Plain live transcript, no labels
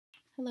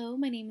Hello,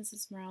 my name is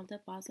Esmeralda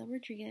Baza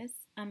Rodriguez.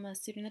 I'm a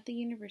student at the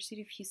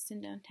University of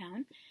Houston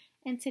downtown,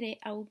 and today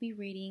I will be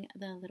reading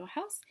The Little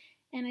House.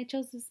 And I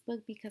chose this book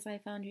because I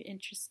found it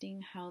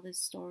interesting how this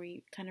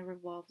story kind of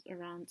revolves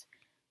around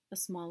a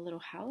small little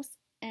house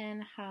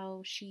and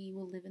how she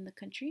will live in the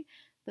country,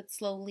 but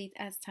slowly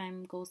as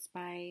time goes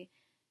by,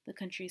 the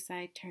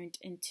countryside turned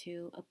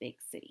into a big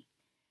city.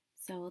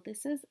 So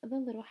this is The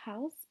Little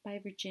House by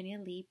Virginia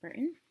Lee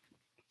Burton.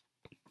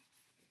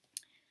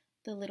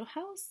 The Little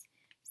House.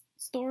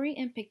 Story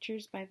and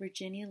pictures by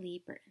Virginia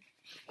Lee Burton.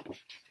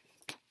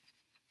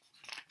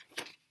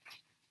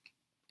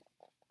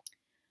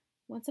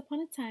 Once upon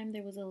a time,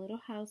 there was a little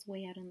house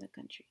way out in the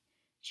country.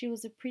 She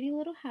was a pretty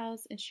little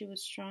house, and she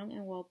was strong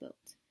and well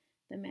built.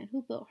 The man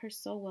who built her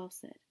so well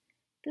said,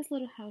 "This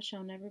little house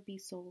shall never be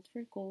sold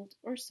for gold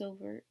or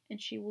silver,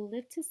 and she will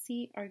live to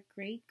see our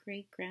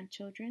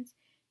great-great-grandchildren's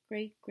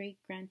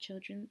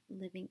great-great-grandchildren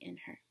living in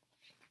her."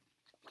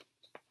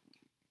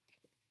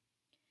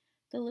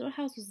 The little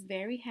house was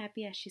very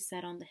happy as she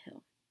sat on the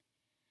hill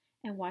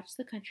and watched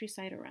the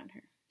countryside around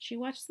her. She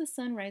watched the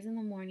sun rise in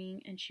the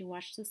morning and she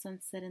watched the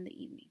sun set in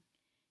the evening.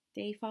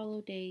 Day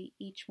followed day,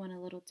 each one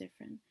a little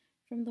different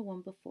from the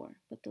one before,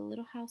 but the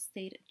little house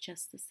stayed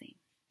just the same.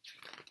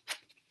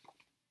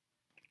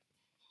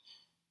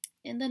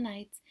 In the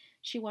nights,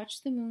 she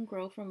watched the moon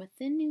grow from a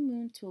thin new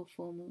moon to a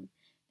full moon,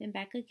 then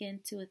back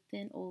again to a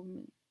thin old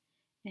moon.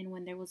 And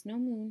when there was no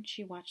moon,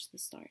 she watched the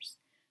stars.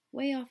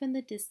 Way off in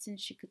the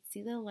distance, she could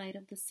see the light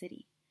of the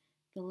city.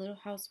 The little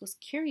house was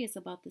curious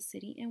about the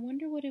city and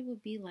wondered what it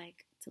would be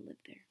like to live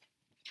there.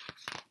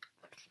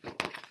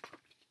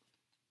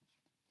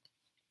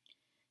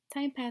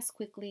 Time passed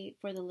quickly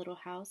for the little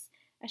house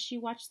as she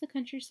watched the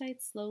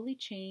countryside slowly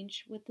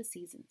change with the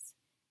seasons.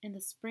 In the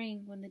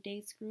spring, when the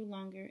days grew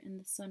longer and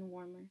the sun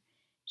warmer,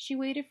 she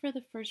waited for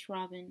the first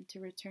robin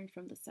to return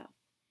from the south.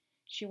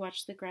 She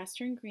watched the grass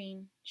turn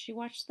green. She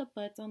watched the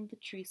buds on the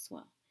trees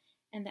swell,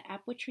 and the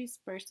apple trees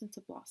burst into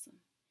blossom.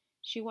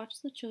 She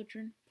watched the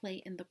children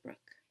play in the brook.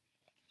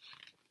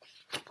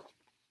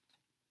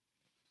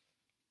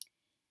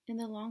 In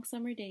the long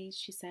summer days,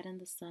 she sat in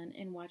the sun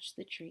and watched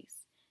the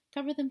trees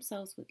cover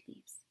themselves with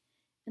leaves,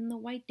 and the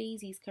white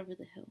daisies cover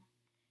the hill.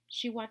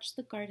 She watched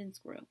the gardens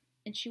grow,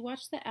 and she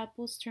watched the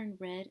apples turn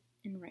red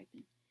and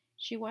ripen.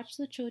 She watched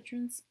the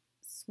children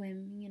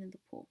swimming in the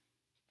pool.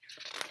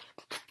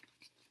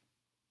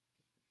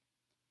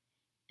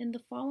 In the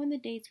fall, when the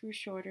days grew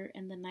shorter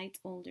and the nights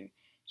older,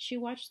 she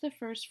watched the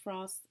first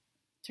frost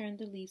turn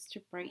the leaves to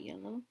bright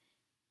yellow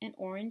and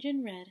orange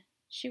and red.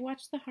 She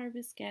watched the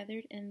harvest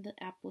gathered and the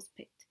apples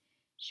picked.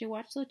 She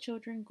watched the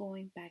children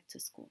going back to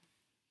school.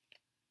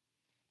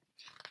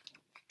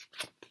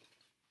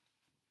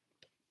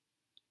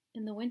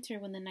 In the winter,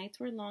 when the nights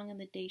were long and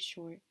the days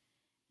short,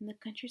 and the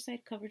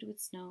countryside covered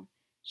with snow,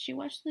 she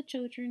watched the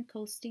children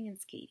coasting and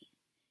skating.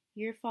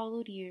 Year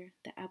followed year,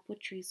 the apple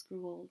trees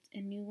grew old,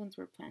 and new ones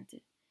were planted.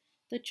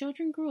 The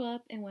children grew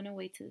up and went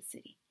away to the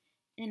city,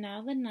 and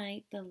now the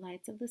night, the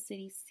lights of the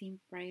city seemed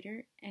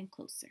brighter and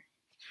closer.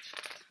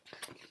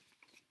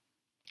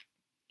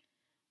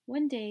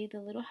 One day,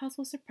 the little house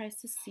was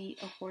surprised to see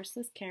a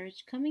horseless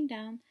carriage coming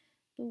down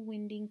the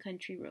winding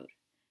country road.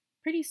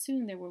 Pretty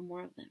soon there were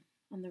more of them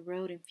on the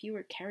road and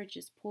fewer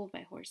carriages pulled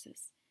by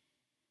horses.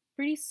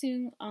 Pretty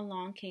soon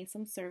along came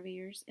some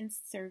surveyors and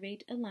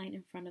surveyed a line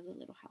in front of the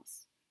little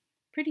house.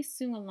 Pretty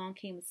soon along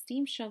came a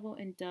steam shovel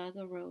and dug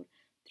a road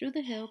through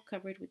the hill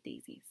covered with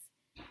daisies.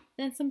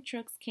 Then some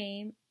trucks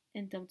came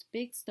and dumped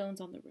big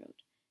stones on the road.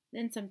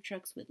 Then some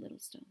trucks with little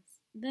stones.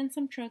 Then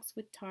some trucks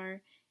with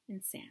tar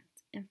and sand.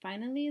 And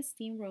finally a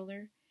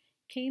steamroller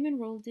came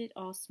and rolled it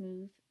all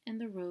smooth, and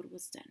the road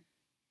was done.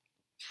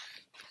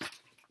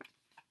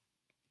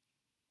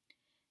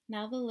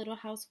 Now the little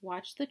house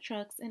watched the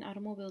trucks and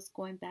automobiles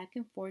going back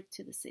and forth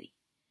to the city.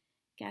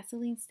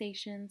 Gasoline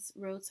stations,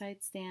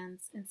 roadside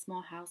stands, and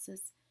small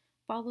houses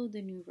followed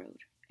the new road.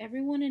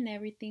 Everyone and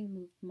everything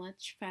moved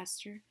much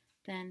faster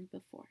than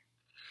before.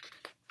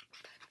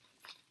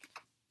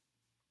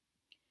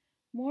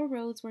 More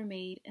roads were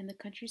made, and the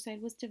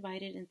countryside was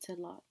divided into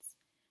lots.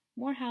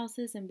 More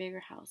houses and bigger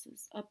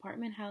houses,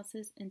 apartment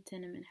houses and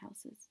tenement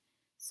houses,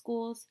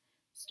 schools,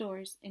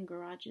 stores, and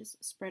garages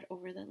spread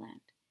over the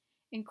land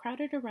and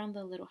crowded around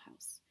the little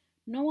house.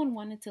 No one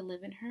wanted to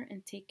live in her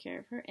and take care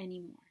of her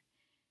anymore.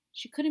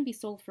 She couldn't be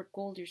sold for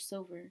gold or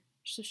silver,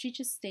 so she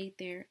just stayed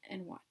there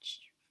and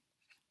watched.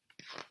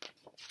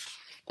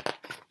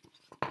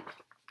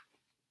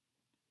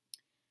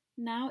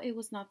 Now it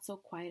was not so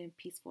quiet and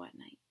peaceful at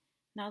night.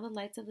 Now the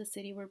lights of the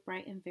city were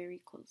bright and very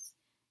close,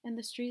 and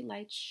the street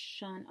lights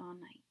shone all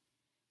night.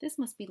 This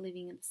must be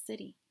living in the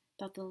city,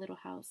 thought the little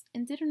house,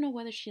 and didn't know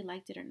whether she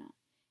liked it or not.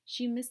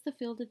 She missed the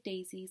field of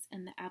daisies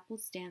and the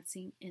apples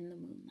dancing in the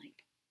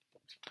moonlight.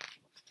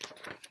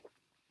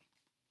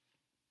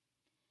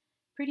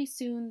 Pretty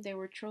soon there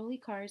were trolley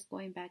cars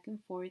going back and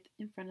forth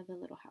in front of the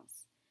little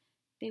house.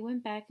 They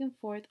went back and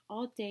forth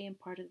all day and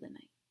part of the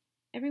night.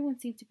 Everyone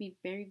seemed to be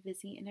very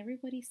busy and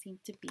everybody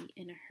seemed to be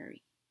in a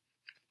hurry.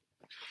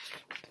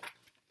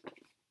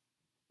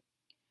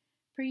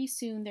 Pretty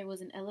soon there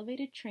was an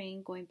elevated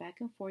train going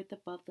back and forth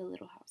above the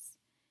little house.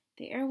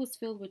 The air was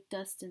filled with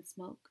dust and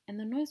smoke, and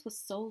the noise was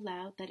so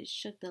loud that it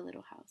shook the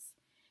little house.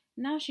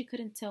 Now she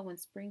couldn't tell when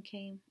spring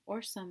came,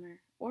 or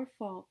summer, or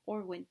fall,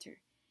 or winter.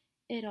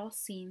 It all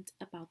seemed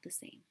about the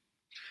same.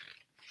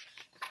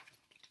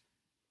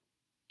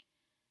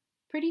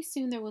 Pretty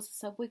soon there was a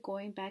subway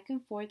going back and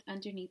forth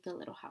underneath the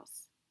little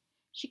house.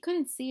 She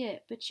couldn't see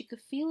it, but she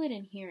could feel it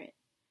and hear it.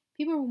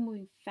 People were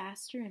moving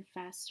faster and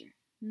faster.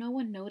 No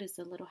one noticed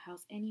the little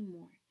house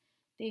anymore.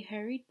 They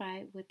hurried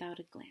by without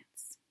a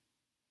glance.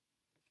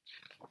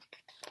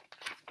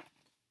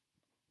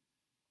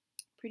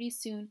 Pretty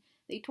soon,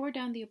 they tore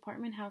down the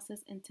apartment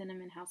houses and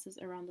tenement houses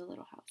around the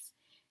little house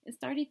and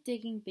started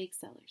digging big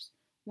cellars,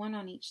 one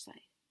on each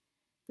side.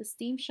 The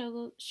steam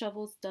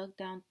shovels dug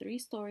down 3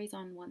 stories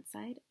on one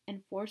side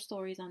and 4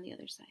 stories on the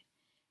other side.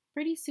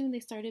 Pretty soon, they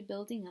started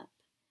building up.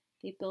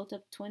 They built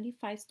up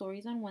 25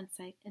 stories on one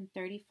side and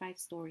 35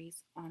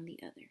 stories on the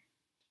other.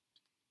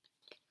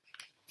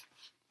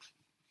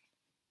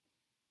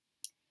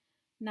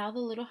 Now the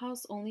little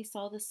house only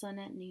saw the sun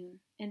at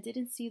noon and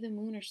didn't see the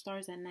moon or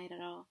stars at night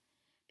at all,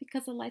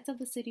 because the lights of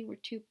the city were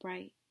too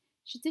bright.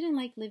 She didn't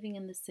like living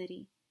in the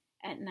city.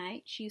 At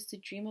night, she used to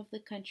dream of the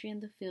country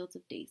and the fields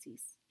of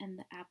daisies and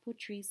the apple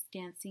trees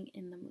dancing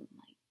in the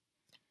moonlight.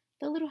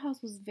 The little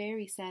house was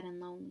very sad and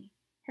lonely.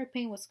 Her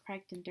paint was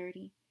cracked and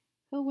dirty.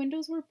 Her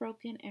windows were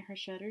broken and her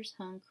shutters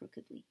hung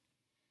crookedly.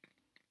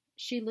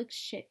 She looked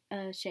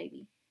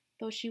shabby,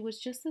 though she was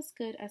just as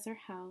good as her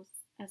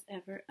house as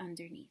ever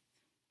underneath.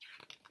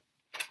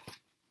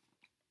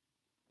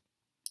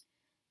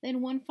 Then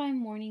one fine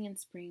morning in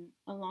spring,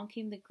 along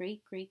came the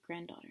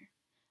great-great-granddaughter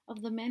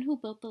of the man who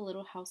built the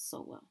little house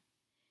so well.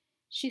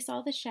 She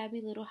saw the shabby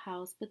little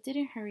house, but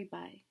didn't hurry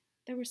by.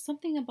 There was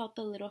something about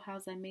the little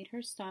house that made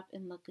her stop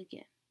and look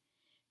again.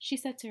 She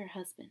said to her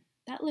husband,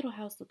 "That little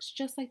house looks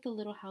just like the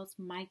little house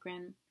my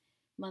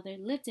grandmother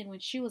lived in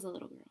when she was a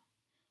little girl.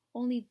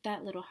 Only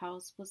that little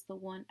house was the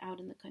one out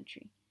in the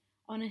country,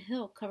 on a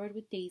hill covered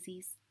with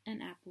daisies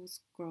and apples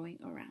growing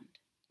around."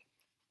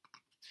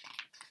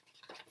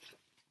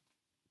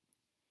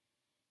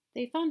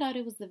 They found out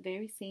it was the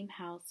very same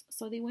house,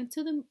 so they went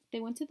to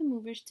the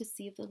movers to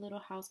see if the little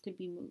house could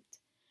be moved.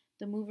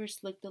 The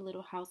movers looked the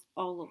little house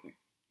all over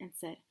and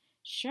said,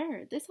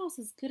 "Sure, this house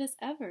is good as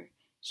ever.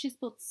 She's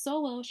built so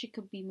well she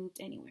could be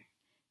moved anywhere."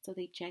 So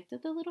they jacked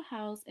up the little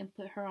house and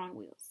put her on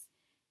wheels.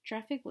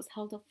 Traffic was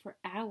held up for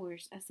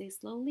hours as they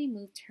slowly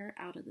moved her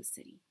out of the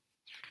city.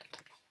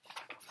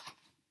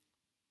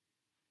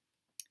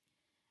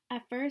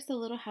 At first, the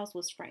little house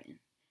was frightened,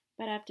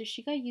 but after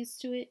she got used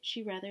to it,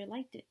 she rather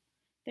liked it.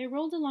 They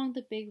rolled along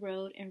the big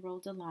road and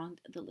rolled along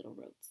the little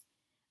roads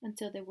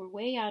until they were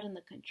way out in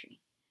the country.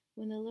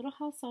 When the little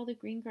house saw the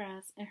green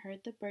grass and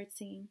heard the birds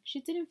singing,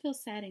 she didn't feel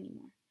sad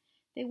anymore.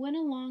 They went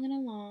along and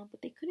along,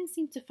 but they couldn't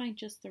seem to find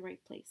just the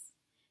right place.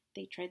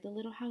 They tried the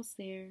little house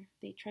there.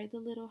 They tried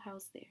the little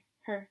house there.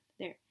 Her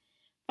there.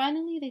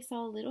 Finally, they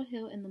saw a little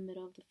hill in the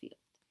middle of the field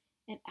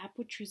and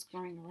apple trees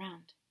growing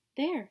around.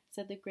 "There,"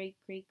 said the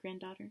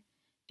great-great-granddaughter.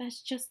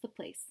 "That's just the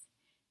place."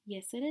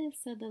 "Yes, it is,"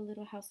 said the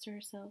little house to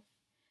herself.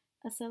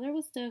 A cellar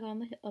was dug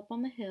up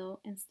on the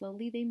hill, and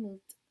slowly they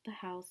moved the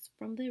house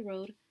from the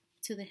road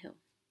to the hill.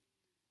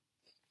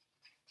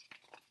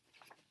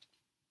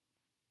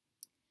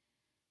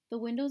 The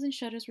windows and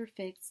shutters were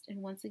fixed,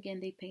 and once again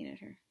they painted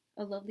her,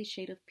 a lovely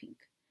shade of pink.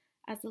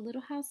 As the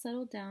little house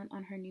settled down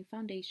on her new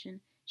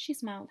foundation, she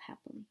smiled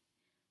happily.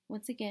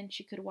 Once again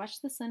she could watch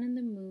the sun and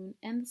the moon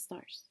and the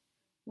stars.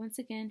 Once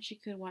again she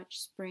could watch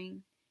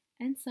spring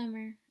and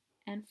summer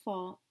and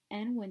fall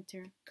and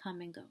winter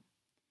come and go.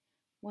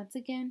 Once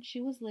again,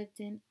 she was lived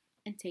in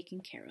and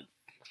taken care of.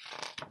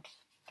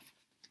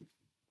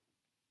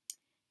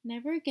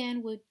 Never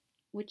again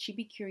would she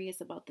be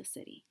curious about the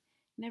city.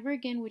 Never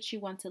again would she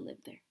want to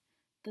live there.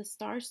 The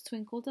stars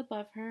twinkled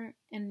above her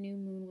and a new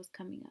moon was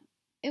coming up.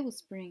 It was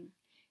spring.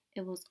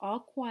 It was all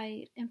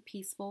quiet and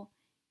peaceful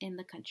in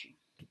the country.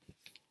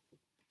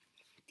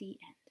 The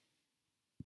end.